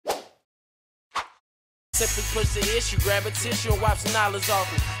Simply push the issue, grab a tissue and wipe some knowledge off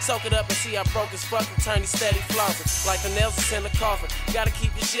me. Soak it up and see how broke as fuck, attorney steady flossing. Like the nails is in the coffin. Gotta keep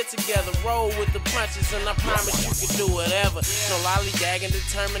your shit together, roll with the punches, and I promise you can do whatever. No lollygagging,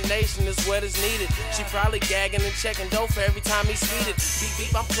 determination is what is needed. She probably gagging and checking dough for every time he's feeded. Beep beep,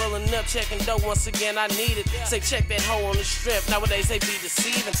 I'm pulling up, checking dough once again, I need it. Say check that hoe on the strip, nowadays they be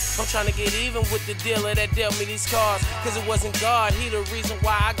deceiving. I'm trying to get even with the dealer that dealt me these cars. Cause it wasn't God, he the reason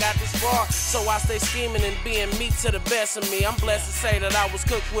why I got this far. So I stay scheming and being me to the best of me. I'm blessed to say that I was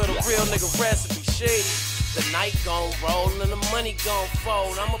cooked with a real nigga recipe. Shit, the night gon' roll and the money gon'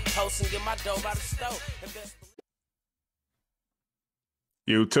 fold. I'ma post and get my dough by the stove.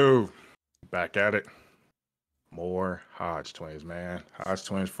 YouTube, back at it. More Hodgetwins, man.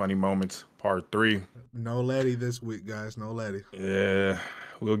 Hodgetwins funny moments, part 3. No Letty this week, guys. No Letty. Yeah,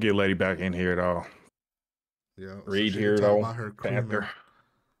 we'll get Letty back in here though. Yeah, Read so here though. about her Panther.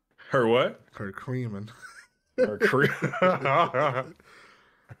 Her what? Her creaming. Her cream. But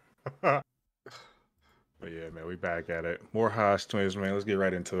yeah, man, we back at it. More Hodgetwins, man. Let's get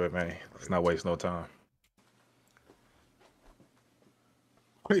right into it, man. Let's not waste no time.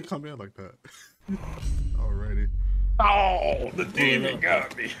 Why you come in like that? Already. Oh, the demon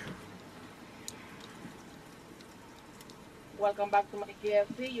got me. Welcome back to my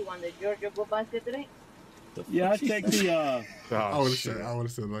KFC. You want the Georgia go basket today? Yeah, I take the I would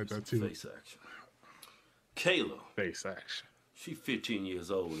have said like that too. face action. Kayla. Face action. She 15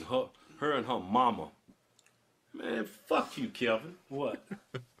 years old, and her and her mama. Man, fuck you, Kelvin. What?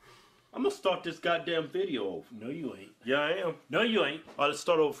 I'm gonna start this goddamn video over. No, you ain't. Yeah, I am. No, you ain't. All right, let's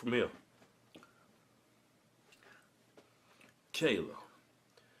start over from here. Kayla.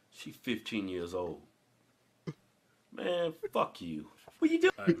 She 15 years old. Man, fuck you. What you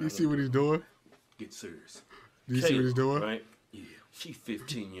doing? You see what he's doing? Get serious. Do you see what he's doing? Right? Yeah. She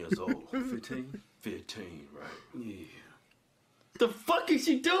 15 years old. 15? 15, right. Yeah. The fuck is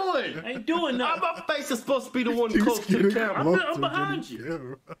she doing? I ain't doing nothing. My face is supposed to be the one close to the camera. I'm behind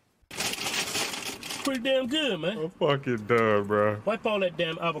you. Pretty damn good, man. I'm fucking done, bro. Wipe all that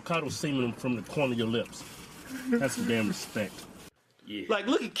damn avocado semen from the corner of your lips. That's some damn respect. Yeah. Like,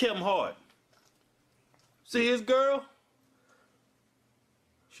 look at Kevin Hart. See his girl?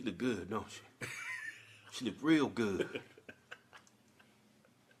 She look good, don't she? She look real good.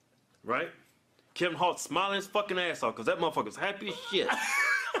 Right? Kevin Hart smiling his fucking ass off because that motherfucker's happy as shit.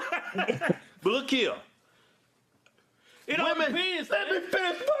 But look here. It all depends. Let me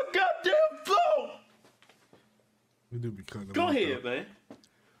finish my goddamn flow. We do be cutting. Go ahead, man.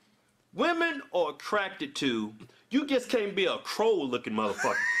 Women are attracted to, you just can't be a crow-looking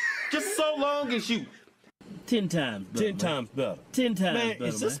motherfucker. Just so long as you 10 times better. 10 times better. 10 times man, better,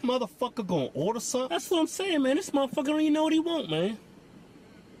 is this motherfucker gonna order something? That's what I'm saying, man. This motherfucker don't even know what he want, man.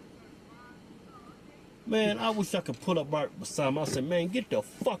 Man, I wish I could pull up right beside him. I said, man, get the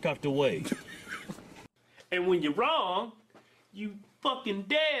fuck out the way. And when you're wrong, you fucking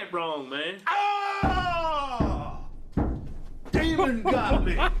dead wrong, man. Oh! Demon got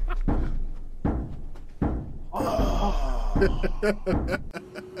me. Oh.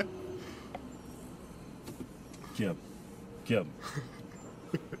 Kim.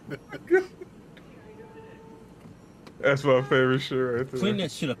 That's my favorite shit right there. Clean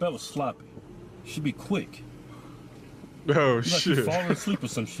that shit up. That was sloppy. Should be quick. Oh, like shit. You falling asleep or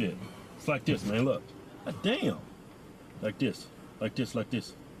some shit. It's like this, man. Look. God damn. Like this. Like this. Like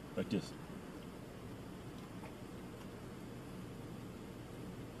this. Like this.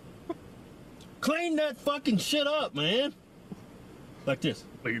 Clean that fucking shit up, man. Like this.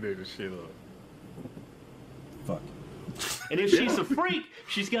 Clean that shit up. Fuck. And if she's a freak,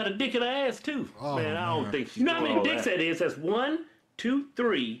 she's got a dick in her ass too. Oh, man, I don't think she's. You know how many dicks that is? That's 1, 2,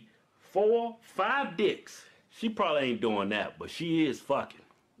 3, 4, 5 dicks. She probably ain't doing that, but she is fucking.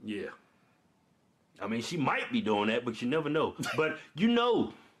 Yeah. I mean, she might be doing that, but you never know. But you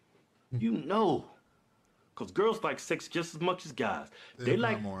know. Because girls like sex just as much as guys. They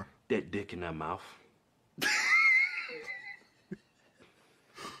like that dick in their mouth.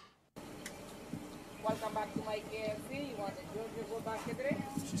 Welcome back to my KFC. You want the Georgia go basket today?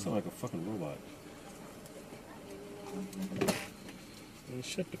 She sound like a fucking robot. Man,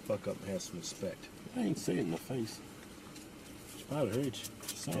 shut the fuck up and have some respect. I ain't saying it in the face. She probably heard you.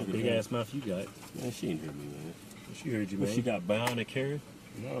 She saw that big ass mouth you got. Man, she ain't heard me, man. She heard you, man. She got bionic hair?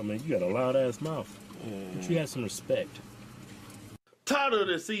 No, man, you got a loud ass mouth. But you have some respect. Tired of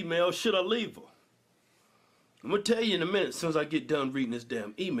this email, should I leave her? I'm gonna tell you in a minute, as soon as I get done reading this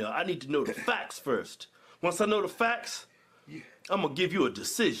damn email. I need to know the facts first. Once I know the facts, I'm gonna give you a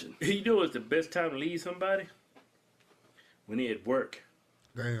decision. You know it's the best time to leave somebody? When they at work.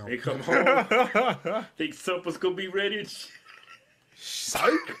 Damn. They come home. Think supper's gonna be ready.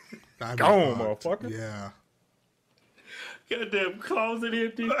 Psych. That'd be Gone, fucked. motherfucker. Yeah. Goddamn closet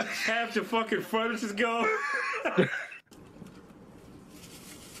empty. Half the fucking furniture's gone.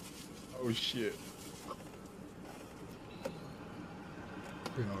 Oh shit.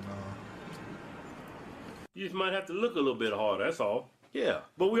 Hell no. You just might have to look a little bit harder, that's all. Yeah.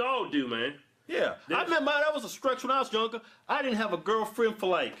 But we all do, man. Yeah. I remember that was a stretch when I was younger. I didn't have a girlfriend for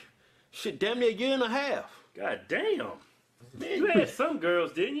like, shit, damn near a year and a half. God damn. Man, you had some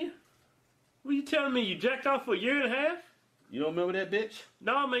girls, didn't you? What you telling me? You jacked off for a year and a half? You don't remember that bitch?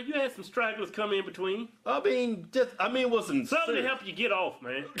 No, man, you had some stragglers come in between. It wasn't Something to serious. help you get off,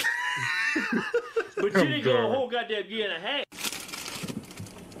 man. But you didn't go a whole goddamn year and a half.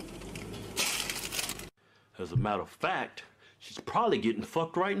 As a matter of fact, she's probably getting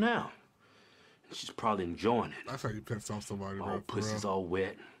fucked right now. She's probably enjoying it. That's how you piss off somebody, bro. All for pussy's real. all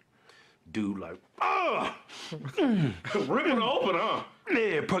wet. Dude like, Ripping her open, huh?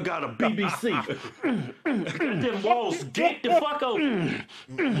 yeah, got a BBC. Them walls get the fuck open.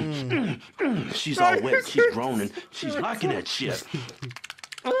 She's all wet, she's groaning, she's liking that shit.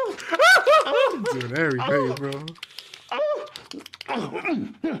 Doing everything, bro.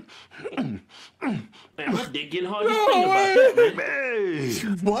 Man, my dick getting hard just thinking about that, man. Hey.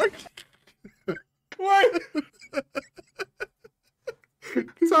 What? What?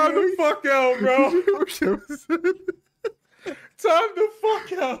 Time the fuck out, bro. Time the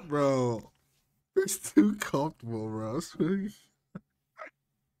fuck out. Bro, it's too comfortable, bro.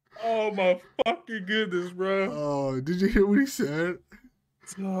 Oh my fucking goodness, bro. Oh, did you hear what he said?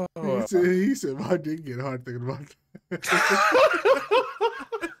 Oh. He said my dick get hard thinking about that.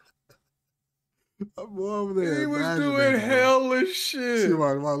 I'm over there. He was imagining doing that, bro. hellish shit. See,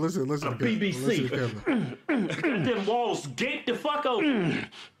 wow, listen, A Kevin. BBC. Listen to Kevin. Them walls get the fuck open.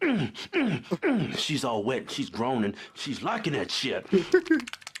 She's all wet, she's groaning, she's liking that shit.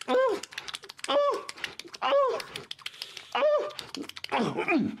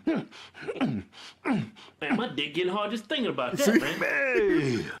 Man, my dick getting hard just thinking about that, man.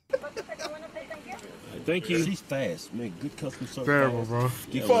 Hey. Thank you. She's fast, man. Good customer service. Terrible, bro.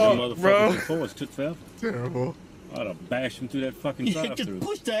 Get Fuck, motherfuckers bro. before it took forever. Terrible. I'd have bashed him through that fucking Yeah, drive just through.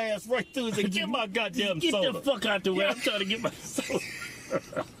 push the ass right through and say, get my goddamn Get soda. the fuck out the way. I'm trying to get my soda.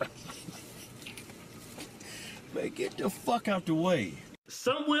 Man, get the fuck out the way.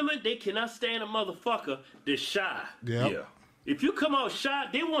 Some women, they cannot stand a motherfucker that's shy. Yep. Yeah. If you come out shy,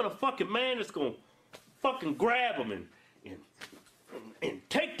 they want a fucking man that's gonna fucking grab them and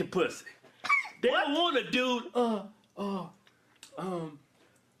take the pussy. They don't want a dude,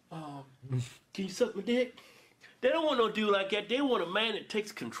 can you suck my dick? They don't want no dude like that. They want a man that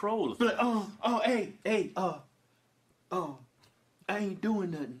takes control of it. But, hey, I ain't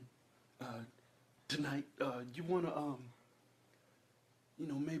doing nothing tonight. You wanna,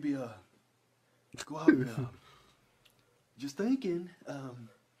 maybe, go out and, just thinking,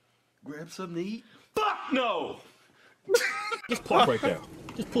 grab something to eat? Fuck no! Just park right there.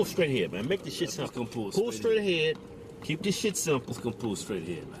 Just pull straight ahead, man. Make this shit simple. Pull straight ahead. Keep this shit simple. It's gonna pull straight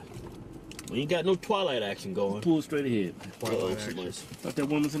ahead, man. We ain't got no Twilight action going. Pull straight ahead. Thought that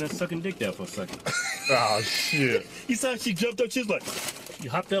woman was in there sucking dick there for a second. Oh shit. You saw she jumped up. She was like, She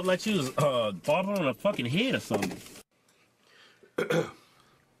hopped up like she was bobbing on her fucking head or something.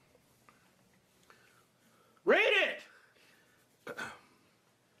 Read it! What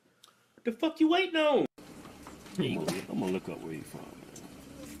the fuck you waiting on? I'm gonna look up where you from,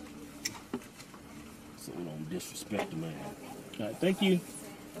 man. So we don't disrespect the man. All right, thank you.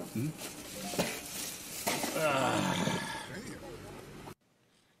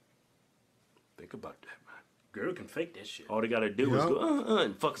 Think about that, man. Girl can fake that shit. All they gotta do is Yep. go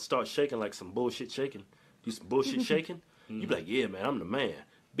and fucking start shaking like some bullshit shaking. Do some bullshit shaking. You be like, yeah, man, I'm the man.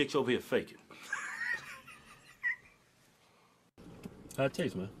 Bitch over here faking. How it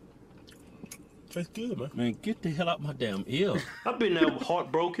taste, man? Tastes good, man. Man, get the hell out my damn ear. I've been there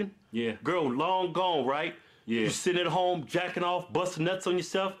heartbroken. Yeah. Girl long gone, right? Yeah. You sitting at home, jacking off, busting nuts on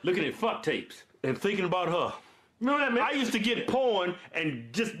yourself, Looking at fuck tapes. and thinking about her. Remember that, man? I used to get porn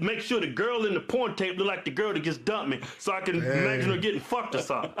and just make sure the girl in the porn tape looked like the girl that just dumped me, so I can imagine her getting fucked or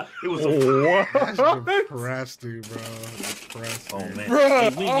something. It was a That's depressing, bro. Depressing. Oh, man. Bro, Hey,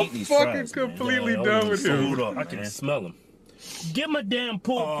 we I'm need these fucking fries, man. completely Yeah, done with him. hold up, I can man. smell them. Get my damn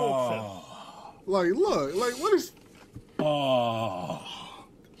pulled pork chop. Like, look, like, what is... Oh.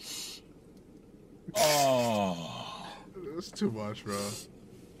 That's too much, bro.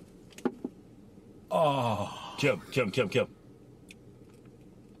 Oh. Kim.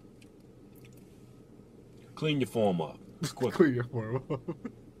 Clean your form up. Clean your form up.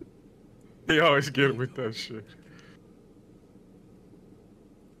 He always get with that shit.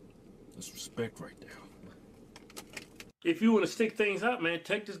 That's respect right there. If you want to stick things out, man,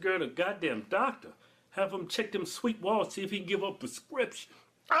 take this girl to a goddamn doctor. Have him check them sweet walls, see if he can give up a prescription.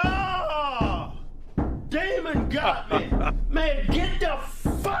 Ah! Damon got me! Man, get the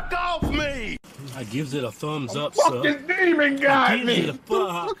fuck off me! I gives it a thumbs up, Fucking sir. demon got I gives me. it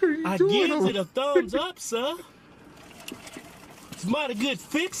I gives it a thumbs up, sir. It's mighty good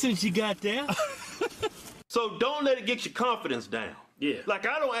fix since you got there. So don't let it get your confidence down. Yeah. Like,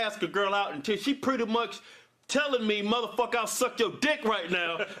 I don't ask a girl out until she pretty much telling me, motherfucker, I'll suck your dick right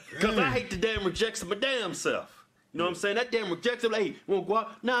now, because I hate the damn rejection of my damn self. You know what I'm saying? That damn rejection, hey, you wanna go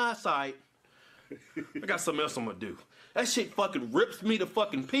out? Nah, it's all right. I got something else I'm gonna do. That shit fucking rips me to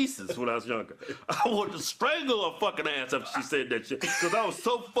fucking pieces when I was younger. I wanted to strangle her fucking ass after she said that shit, because I was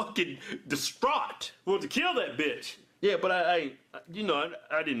so fucking distraught. Want to kill that bitch. Yeah, but I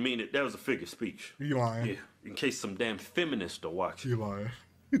didn't mean it. That was a figure of speech. You lying. Yeah, in case some damn feminists are watching. You lying.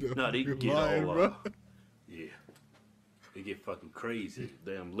 No, they You get lying, all, bro. yeah. They get fucking crazy.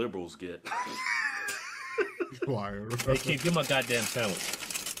 Damn liberals get. You lying, bro. Hey, kid, give my goddamn sandwich.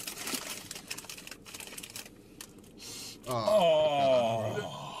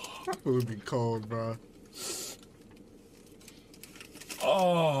 That food would be cold, bro.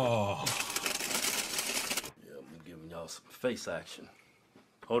 Oh. Yeah, I'm giving y'all some face action.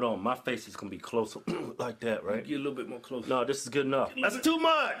 Hold on, my face is gonna be closer like that, right? Get a little bit more close. No, this is good enough. That's too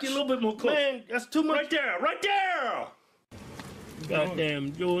much. Get a little bit more close. Man, that's too much. Right there, right there!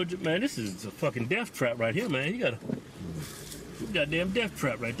 Goddamn, George, man, this is a fucking death trap right here, man. You got a goddamn death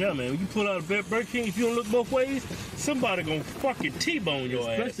trap right there, man. When you pull out a Burger King, if you don't look both ways, somebody gonna fucking T-bone your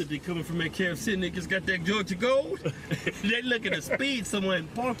ass. Especially if they coming from that KFC niggas got that Georgia Gold. They looking to speed somewhere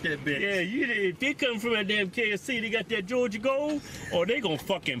and park that bitch. Yeah, if they come from that damn KFC, they got that Georgia Gold, or they gonna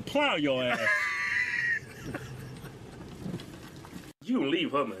fucking plow your ass. You gonna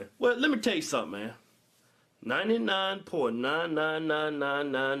leave her, man. Well, let me tell you something, man.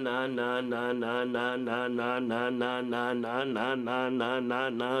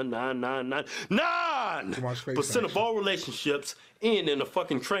 of all relationships end in a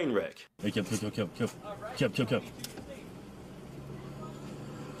fucking train wreck. Hey, Kev.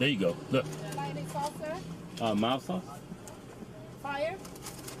 There you go. Look. Any sauce, sir? Mild sauce? Fire?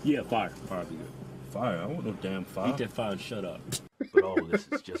 Yeah, fire. Fire be good. Fire? I don't want no damn fire. Eat that fire and shut up. But all this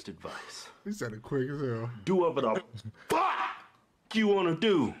is just advice. He said it quick as hell. Do whatever the fuck you want to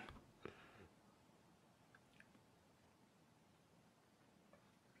do.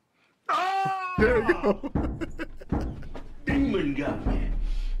 Ah! There you go. Demon got me.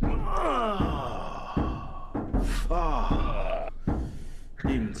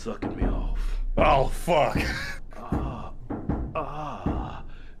 Demon sucking me off. Oh fuck.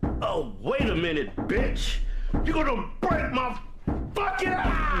 Oh, wait a minute, bitch. You're gonna break my fucking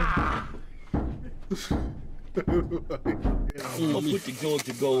eye. I'll put the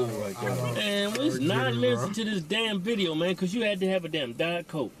Georgia Gold right there. Man, we not listening to this damn video, man, because you had to have a damn Diet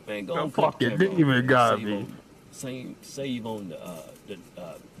Coke, man. Go on, Fucking demon got me. Save on the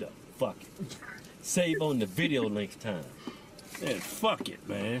fuck it. Save on the video next time. Man, fuck it,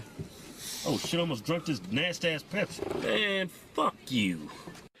 man. Oh shit, I almost drunk this nasty ass Pepsi. Man, fuck you.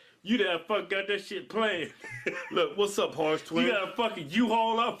 You that fuck got that shit playing. Look, what's up, Harsh Twin? You got a fucking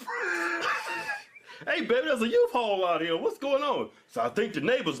U-Haul up. Hey, baby, there's a U-Haul out here. What's going on? So I think the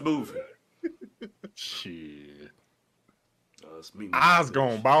neighbor's moving. Shit. It's me. Eyes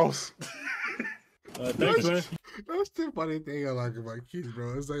gone, boss. Thanks, man. That's the funny thing I like about kids,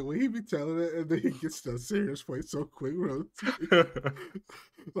 bro. It's like when he be telling it and then he gets to a serious point so quick, bro.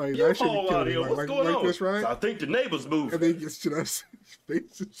 Like that shit be U-Haul out killing me. here. What's going on? This, right? So I think the neighbor's moving. And then he gets to that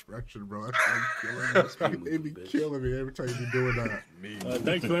face expression, bro. That's killing me. It be killing me every time you be doing that.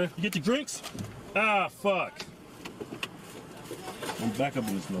 Thanks, man. You get the drinks? Ah, fuck. I'm back up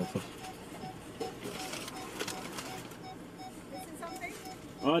in this motherfucker.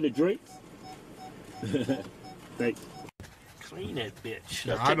 The drinks? Thanks. Clean that bitch.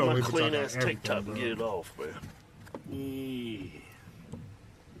 Yeah, Now I take don't my leave it clean like ass that tank top every and time, get it off, man. Yeah.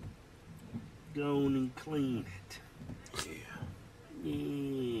 Go on and clean it.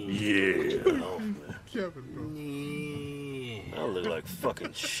 Yeah. Get it off, man. Kevin, bro. I look like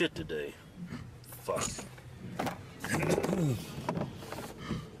fucking shit today. Fuck.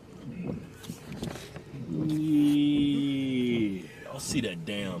 Yeah. I'll see that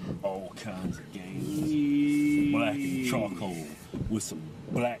damn all kinds of games. Black and charcoal with some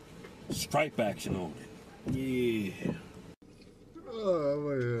black stripe action on it. Yeah. Oh,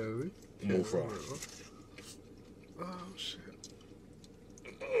 man. Move from. Oh shit.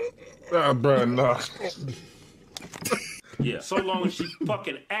 Bro, no. Yeah, so long as she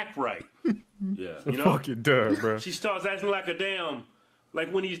fucking act right. Yeah, you know. Fucking done, bro. She starts acting like a damn,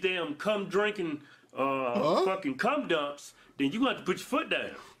 like when these damn cum drinking, fucking cum dumps. Then you gonna have to put your foot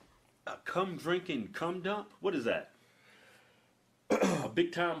down. A cum drinking cum dump? What is that? A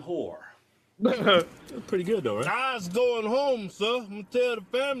big time whore. That's pretty good though, right? I was going home, sir. I'm gonna tell the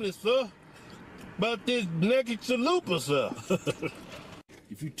family, sir, about this naked chalupa, sir.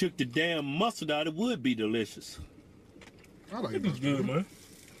 If you took the damn mustard out, it would be delicious. I like It's good, man.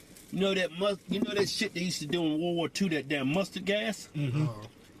 You know that shit they used to do in World War II, that damn mustard gas? Mm-hmm.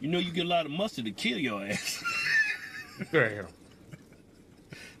 You know you get a lot of mustard to kill your ass. Damn.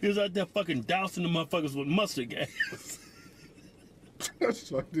 He was out there fucking dousing the motherfuckers with mustard gas. That's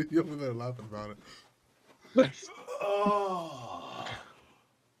funny. You over there laughing about it. Oh.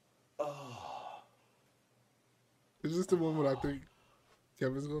 Is this the one where I think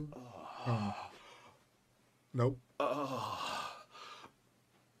Kevin's going? Nope.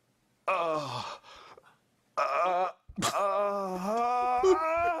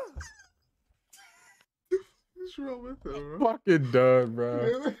 What's wrong with him, bro? Fucking done,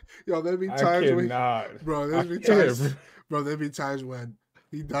 bro. Yo, there be I times when, cannot. bro, there be times when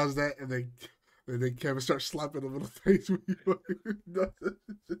he does that and then Kevin starts slapping him in the face when he fucking does it.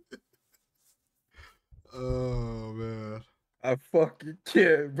 Oh man. I fucking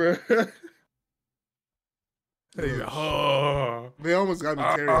can't, bro. Oh. They almost got me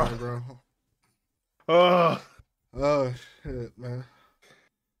carrying, bro. Oh. Oh shit, man.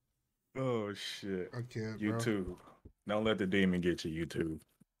 Oh shit. I can't, bro. YouTube. Don't let the demon get you, YouTube.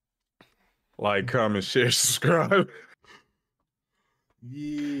 Like, comment, share, subscribe.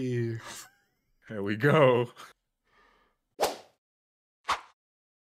 Yeah. There we go.